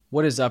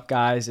What is up,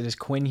 guys? It is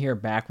Quinn here,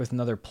 back with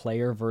another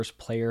player versus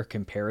player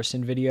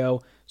comparison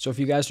video. So if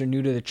you guys are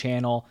new to the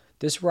channel,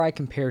 this is where I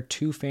compare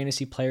two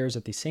fantasy players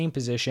at the same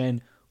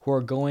position who are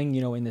going,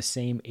 in the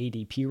same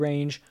ADP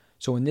range.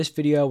 So in this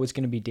video, it's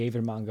going to be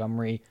David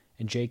Montgomery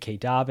and J.K.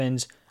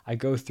 Dobbins. I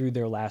go through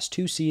their last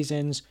two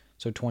seasons,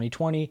 so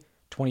 2020,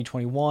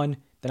 2021.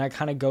 Then I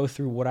kind of go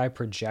through what I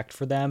project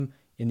for them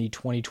in the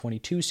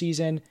 2022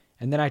 season.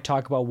 And then I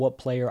talk about what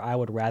player I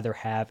would rather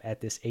have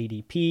at this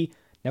ADP.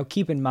 Now,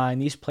 keep in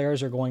mind, these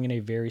players are going in a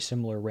very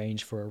similar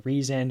range for a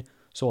reason.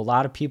 So a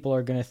lot of people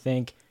are going to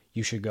think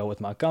you should go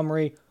with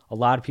Montgomery. A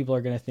lot of people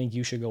are going to think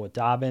you should go with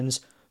Dobbins.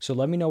 So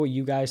let me know what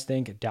you guys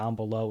think down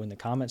below in the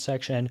comment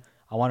section.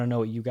 I want to know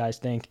what you guys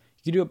think.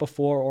 You can do it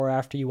before or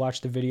after you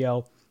watch the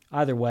video.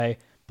 Either way,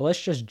 but let's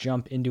just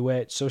jump into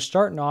it. So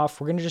starting off,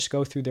 we're going to just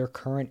go through their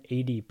current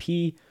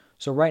ADP.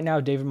 So right now,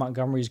 David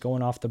Montgomery is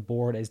going off the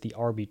board as the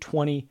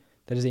RB20.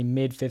 That is a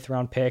mid-fifth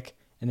round pick.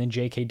 And then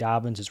J.K.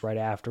 Dobbins is right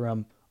after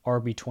him.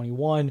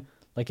 RB21,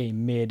 like a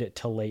mid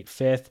to late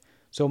fifth.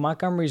 So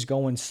Montgomery's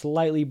going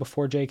slightly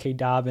before J.K.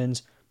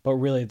 Dobbins, but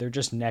really they're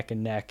just neck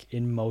and neck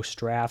in most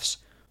drafts.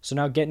 So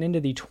now getting into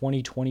the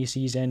 2020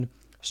 season,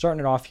 starting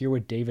it off here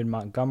with David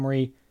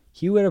Montgomery.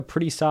 He had a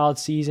pretty solid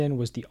season,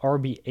 was the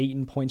RB8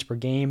 in points per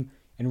game,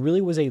 and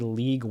really was a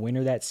league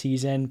winner that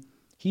season.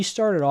 He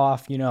started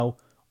off,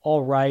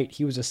 all right.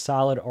 He was a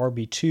solid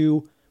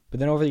RB2,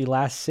 but then over the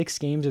last 6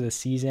 games of the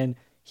season,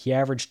 he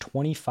averaged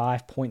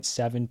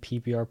 25.7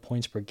 PPR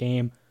points per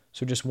game,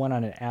 so just went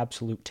on an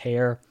absolute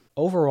tear.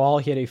 Overall,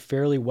 he had a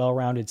fairly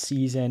well-rounded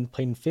season,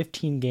 played in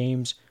 15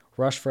 games,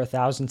 rushed for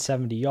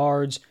 1,070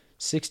 yards,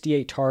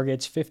 68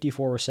 targets,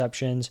 54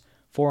 receptions,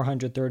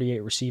 438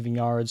 receiving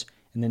yards,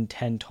 and then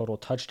 10 total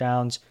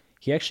touchdowns.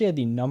 He actually had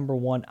the number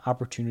 1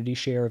 opportunity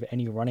share of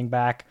any running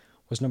back,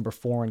 was number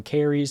 4 in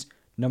carries,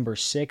 number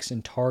 6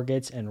 in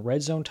targets and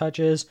red zone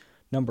touches,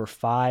 number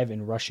 5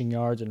 in rushing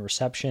yards and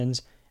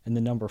receptions, and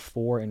the number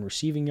 4 in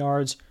receiving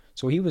yards.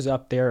 So he was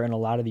up there in a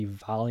lot of the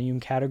volume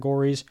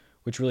categories,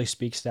 which really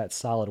speaks to that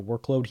solid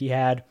workload he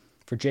had.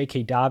 For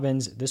J.K.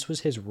 Dobbins, this was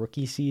his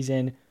rookie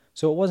season,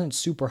 so it wasn't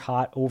super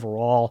hot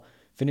overall.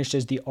 Finished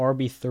as the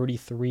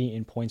RB33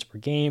 in points per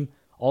game,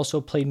 also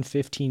played in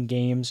 15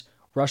 games,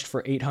 rushed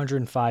for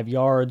 805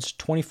 yards,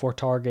 24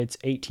 targets,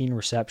 18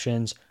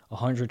 receptions,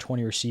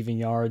 120 receiving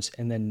yards,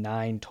 and then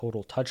 9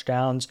 total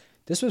touchdowns.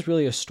 This was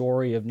really a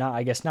story of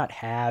not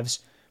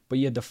halves, but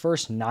you had the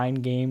first 9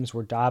 games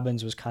where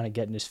Dobbins was kind of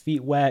getting his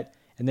feet wet,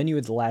 and then you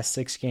had the last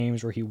 6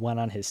 games where he went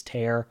on his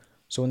tear.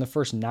 So in the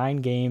first 9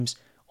 games,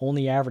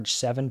 only averaged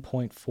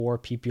 7.4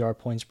 PPR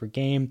points per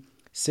game,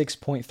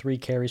 6.3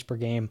 carries per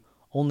game,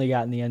 only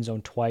got in the end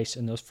zone twice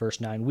in those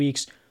first 9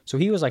 weeks. So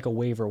he was like a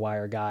waiver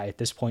wire guy at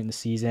this point in the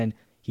season.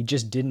 He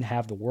just didn't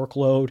have the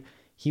workload.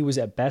 He was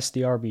at best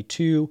the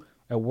RB2.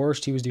 At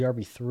worst, he was the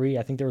RB3.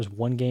 I think there was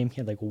one game he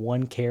had like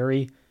 1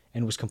 carry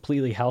and was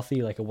completely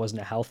healthy, like it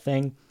wasn't a health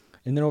thing.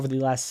 And then over the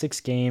last 6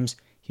 games,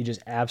 he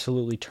just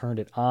absolutely turned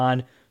it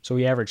on. So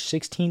he averaged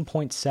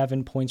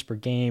 16.7 points per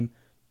game.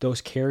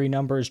 Those carry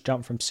numbers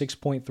jumped from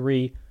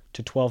 6.3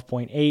 to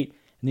 12.8,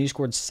 and he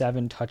scored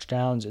 7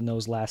 touchdowns in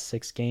those last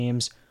 6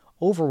 games.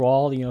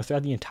 Overall,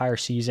 throughout the entire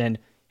season,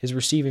 his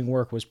receiving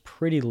work was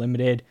pretty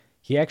limited.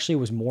 He actually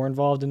was more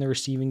involved in the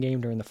receiving game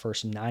during the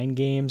first 9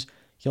 games.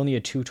 He only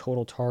had 2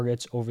 total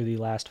targets over the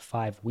last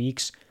 5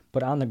 weeks.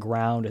 But on the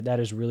ground, that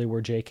is really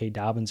where J.K.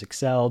 Dobbins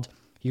excelled.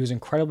 He was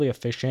incredibly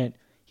efficient.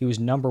 He was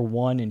number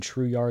 1 in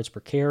true yards per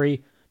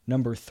carry,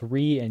 number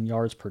 3 in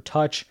yards per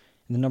touch,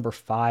 and the number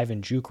 5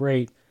 in juke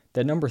rate.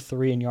 That number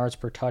 3 in yards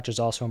per touch is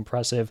also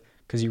impressive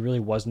because he really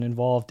wasn't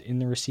involved in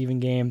the receiving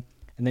game.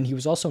 And then he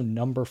was also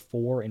number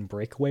 4 in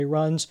breakaway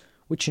runs,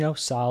 which,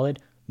 solid,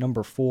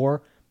 number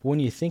 4. But when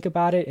you think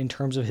about it in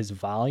terms of his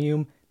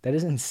volume, that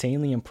is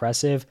insanely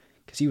impressive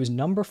because he was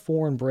number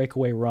 4 in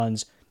breakaway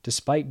runs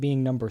despite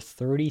being number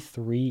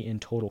 33 in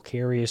total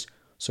carries.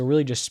 So it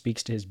really just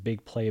speaks to his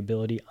big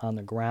playability on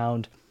the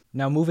ground.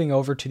 Now moving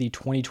over to the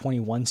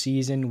 2021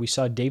 season, we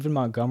saw David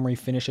Montgomery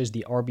finish as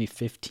the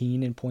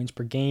RB15 in points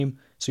per game.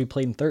 So he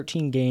played in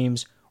 13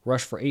 games,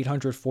 rushed for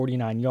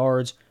 849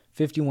 yards,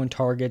 51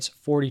 targets,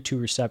 42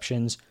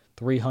 receptions,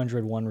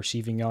 301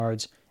 receiving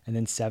yards, and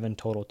then 7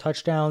 total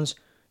touchdowns.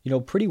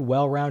 Pretty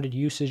well-rounded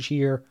usage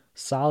here,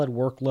 solid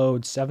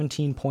workload,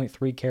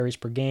 17.3 carries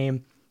per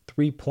game,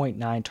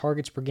 3.9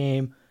 targets per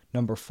game,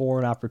 number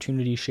 4 in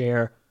opportunity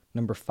share,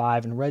 number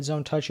 5 in red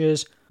zone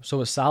touches. So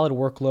a solid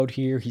workload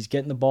here. He's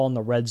getting the ball in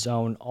the red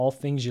zone, all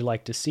things you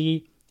like to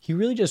see. He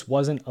really just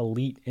wasn't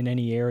elite in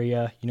any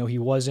area. He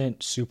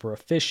wasn't super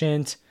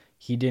efficient.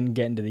 He didn't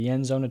get into the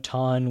end zone a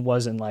ton,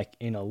 wasn't like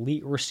an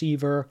elite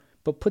receiver,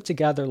 but put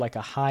together like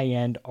a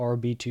high-end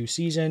RB2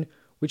 season,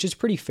 which is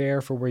pretty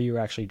fair for where you were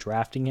actually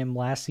drafting him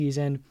last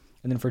season.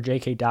 And then for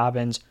J.K.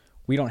 Dobbins,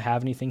 we don't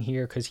have anything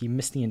here because he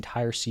missed the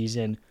entire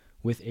season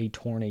with a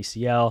torn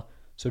ACL.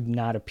 So did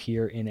not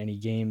appear in any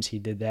games. He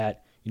did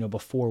that,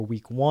 before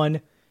week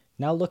 1.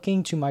 Now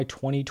looking to my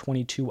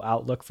 2022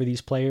 outlook for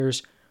these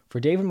players, for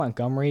David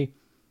Montgomery,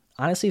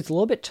 honestly, it's a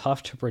little bit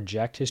tough to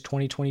project his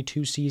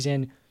 2022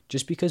 season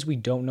just because we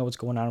don't know what's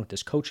going on with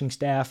this coaching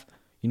staff.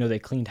 They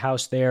cleaned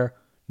house there,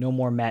 no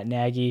more Matt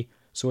Nagy.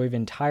 So we have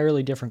an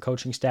entirely different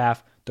coaching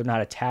staff. They're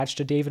not attached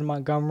to David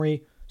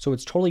Montgomery. So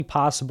it's totally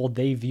possible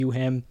they view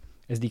him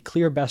as the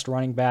clear best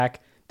running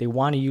back. They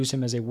want to use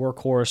him as a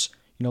workhorse,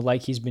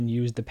 like he's been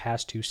used the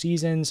past 2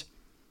 seasons.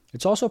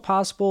 It's also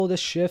possible this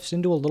shifts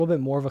into a little bit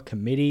more of a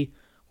committee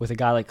with a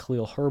guy like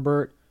Khalil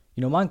Herbert.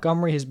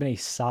 Montgomery has been a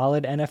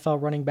solid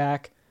NFL running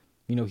back.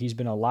 He's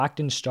been a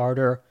locked-in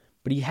starter,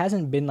 but he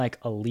hasn't been like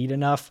elite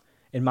enough,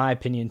 in my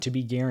opinion, to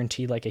be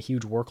guaranteed like a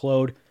huge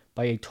workload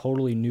by a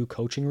totally new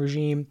coaching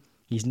regime.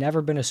 He's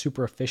never been a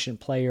super efficient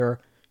player.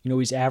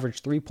 He's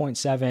averaged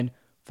 3.7,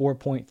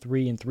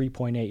 4.3, and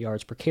 3.8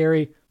 yards per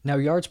carry. Now,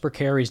 yards per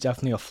carry is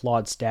definitely a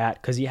flawed stat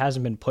because he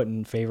hasn't been put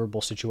in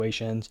favorable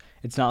situations.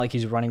 It's not like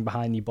he's running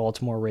behind the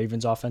Baltimore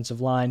Ravens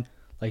offensive line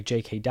like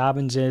J.K.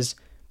 Dobbins is,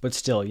 but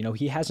still,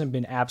 he hasn't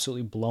been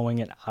absolutely blowing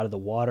it out of the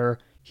water.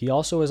 He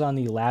also is on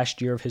the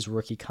last year of his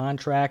rookie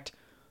contract,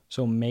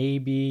 so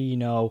maybe,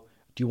 do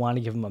you want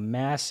to give him a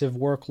massive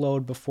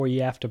workload before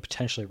you have to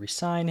potentially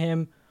re-sign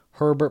him?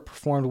 Herbert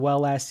performed well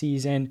last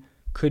season,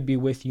 could be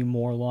with you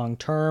more long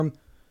term.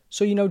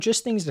 So,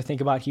 just things to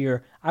think about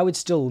here. I would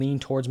still lean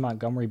towards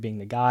Montgomery being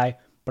the guy,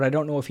 but I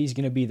don't know if he's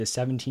going to be the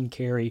 17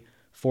 carry,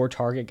 4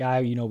 target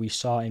guy, we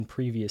saw in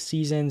previous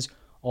seasons.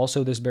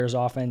 Also, this Bears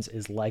offense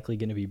is likely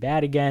going to be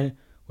bad again,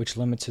 which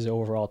limits his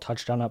overall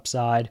touchdown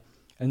upside.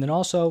 And then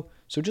also,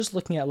 so just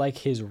looking at like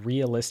his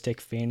realistic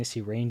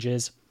fantasy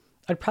ranges,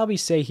 I'd probably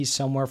say he's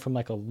somewhere from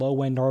like a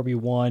low end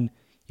RB1.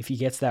 If he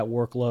gets that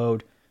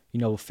workload,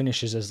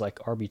 finishes as like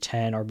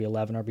RB10,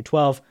 RB11,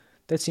 RB12,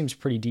 that seems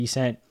pretty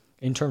decent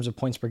in terms of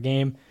points per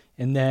game.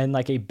 And then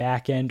like a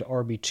back end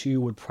RB2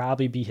 would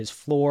probably be his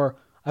floor.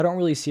 I don't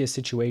really see a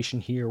situation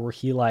here where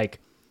he like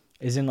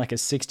is in like a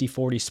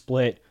 60-40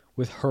 split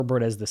with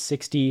Herbert as the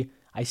 60.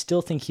 I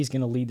still think he's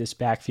going to lead this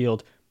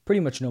backfield pretty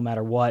much no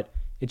matter what.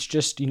 It's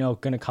just, going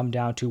to come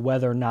down to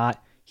whether or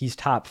not he's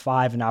top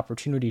 5 in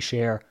opportunity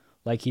share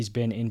like he's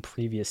been in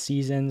previous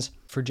seasons.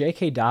 For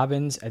J.K.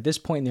 Dobbins, at this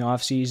point in the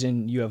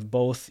offseason, you have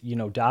both,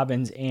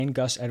 Dobbins and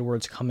Gus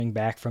Edwards coming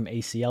back from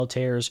ACL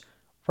tears.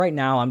 Right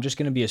now, I'm just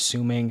going to be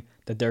assuming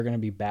that they're going to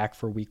be back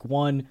for week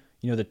 1.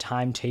 The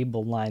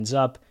timetable lines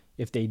up.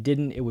 If they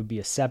didn't, it would be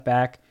a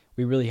setback.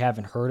 We really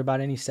haven't heard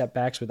about any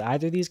setbacks with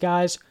either of these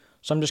guys.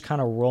 So I'm just kind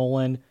of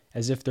rolling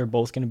as if they're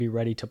both going to be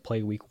ready to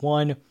play week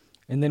 1.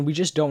 And then we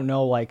just don't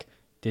know, like,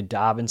 did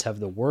Dobbins have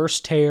the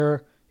worst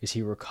tear? Is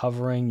he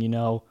recovering,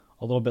 a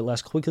little bit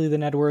less quickly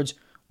than Edwards?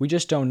 We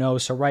just don't know.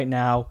 So right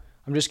now,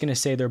 I'm just going to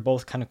say they're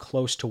both kind of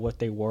close to what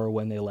they were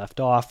when they left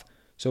off.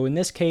 So in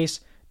this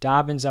case,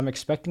 Dobbins, I'm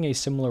expecting a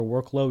similar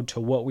workload to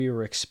what we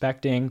were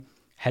expecting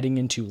heading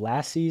into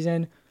last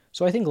season.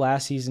 So I think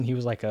last season he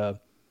was like a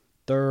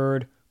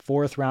 3rd,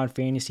 4th round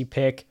fantasy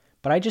pick.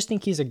 But I just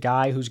think he's a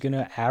guy who's going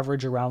to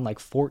average around like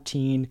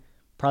 14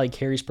 probably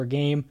carries per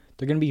game.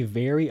 They're going to be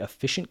very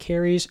efficient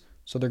carries,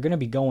 so they're going to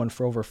be going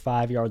for over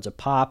 5 yards a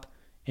pop.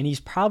 And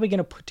he's probably going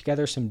to put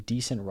together some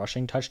decent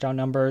rushing touchdown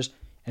numbers.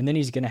 And then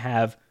he's going to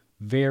have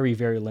very,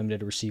 very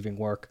limited receiving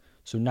work.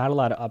 So not a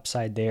lot of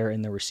upside there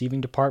in the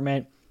receiving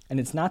department. And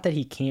it's not that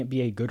he can't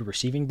be a good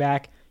receiving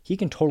back. He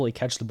can totally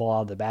catch the ball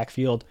out of the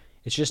backfield.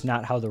 It's just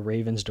not how the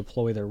Ravens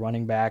deploy their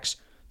running backs.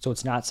 So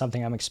it's not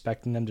something I'm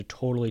expecting them to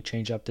totally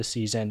change up this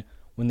season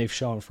when they've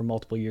shown for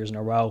multiple years in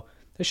a row.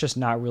 That's just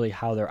not really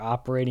how they're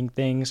operating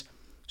things.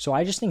 So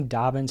I just think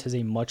Dobbins has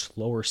a much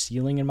lower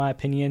ceiling, in my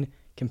opinion,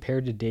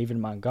 compared to David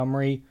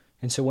Montgomery.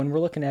 And so when we're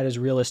looking at his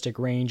realistic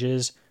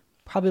ranges,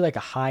 probably like a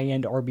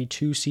high-end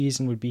RB2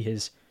 season would be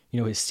his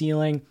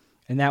ceiling.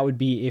 And that would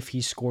be if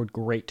he scored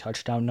great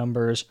touchdown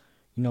numbers,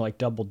 like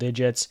double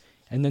digits.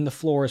 And then the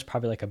floor is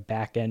probably like a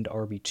back-end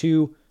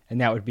RB2.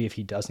 And that would be if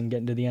he doesn't get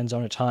into the end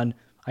zone a ton.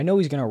 I know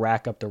he's going to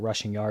rack up the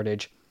rushing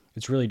yardage.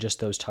 It's really just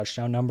those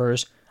touchdown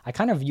numbers. I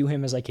kind of view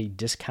him as like a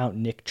discount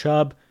Nick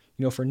Chubb.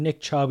 For Nick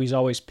Chubb, he's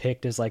always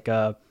picked as like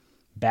a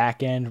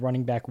back-end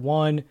running back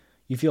 1.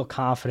 You feel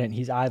confident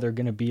he's either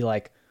going to be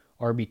like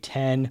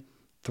RB10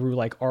 through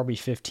like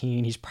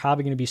RB15. He's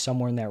probably going to be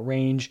somewhere in that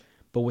range,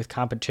 but with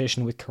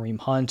competition with Kareem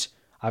Hunt,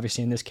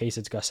 obviously in this case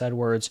it's Gus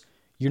Edwards,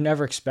 you're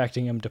never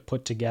expecting him to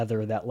put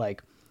together that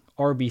like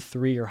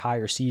RB3 or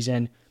higher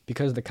season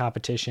because of the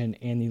competition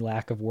and the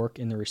lack of work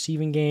in the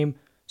receiving game.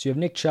 So you have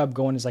Nick Chubb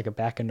going as like a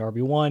back-end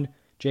RB1,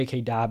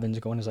 J.K. Dobbins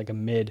going as like a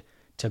mid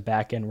to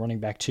back-end running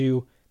back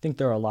 2. I think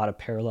there are a lot of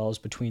parallels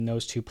between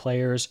those two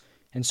players.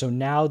 And so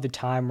now the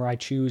time where I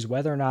choose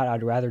whether or not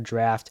I'd rather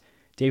draft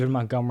David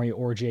Montgomery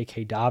or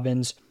J.K.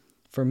 Dobbins.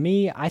 For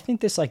me, I think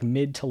this like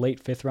mid to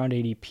late 5th round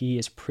ADP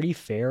is pretty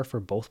fair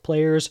for both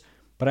players,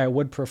 but I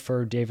would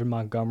prefer David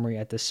Montgomery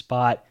at this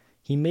spot.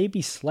 He may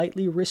be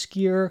slightly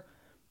riskier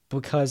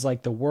because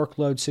like the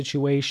workload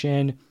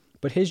situation,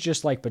 but his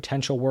just like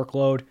potential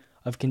workload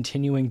of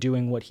continuing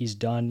doing what he's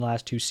done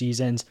last 2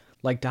 seasons.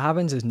 Like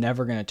Dobbins is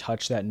never going to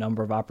touch that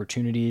number of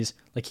opportunities.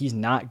 Like he's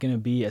not going to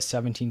be a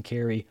 17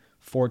 carry,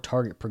 4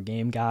 target per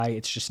game guy.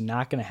 It's just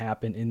not going to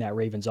happen in that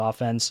Ravens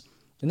offense.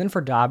 And then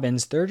for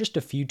Dobbins, there are just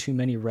a few too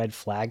many red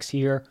flags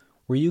here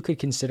where you could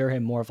consider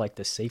him more of like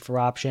the safer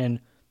option,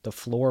 the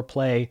floor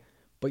play,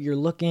 but you're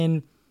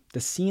looking, the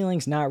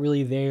ceiling's not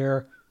really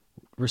there.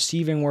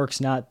 Receiving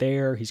work's not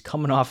there. He's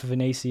coming off of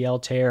an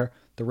ACL tear.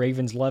 The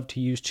Ravens love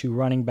to use two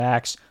running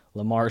backs.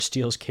 Lamar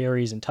steals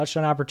carries and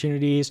touchdown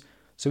opportunities.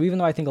 So even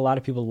though I think a lot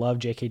of people love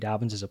J.K.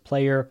 Dobbins as a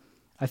player,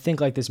 I think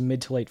like this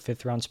mid to late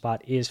fifth round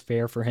spot is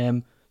fair for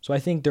him. So I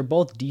think they're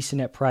both decent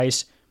at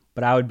price,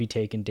 but I would be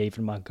taking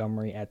David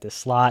Montgomery at this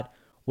slot.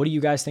 What do you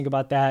guys think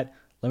about that?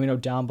 Let me know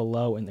down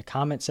below in the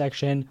comment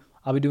section.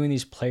 I'll be doing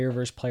these player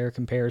versus player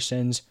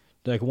comparisons,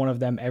 like one of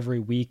them every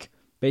week,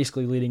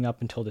 basically leading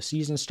up until the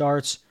season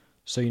starts.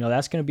 So,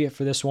 that's going to be it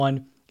for this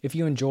one. If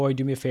you enjoyed,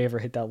 do me a favor,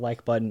 hit that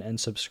like button and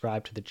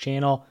subscribe to the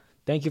channel.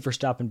 Thank you for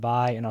stopping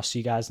by, and I'll see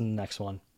you guys in the next one.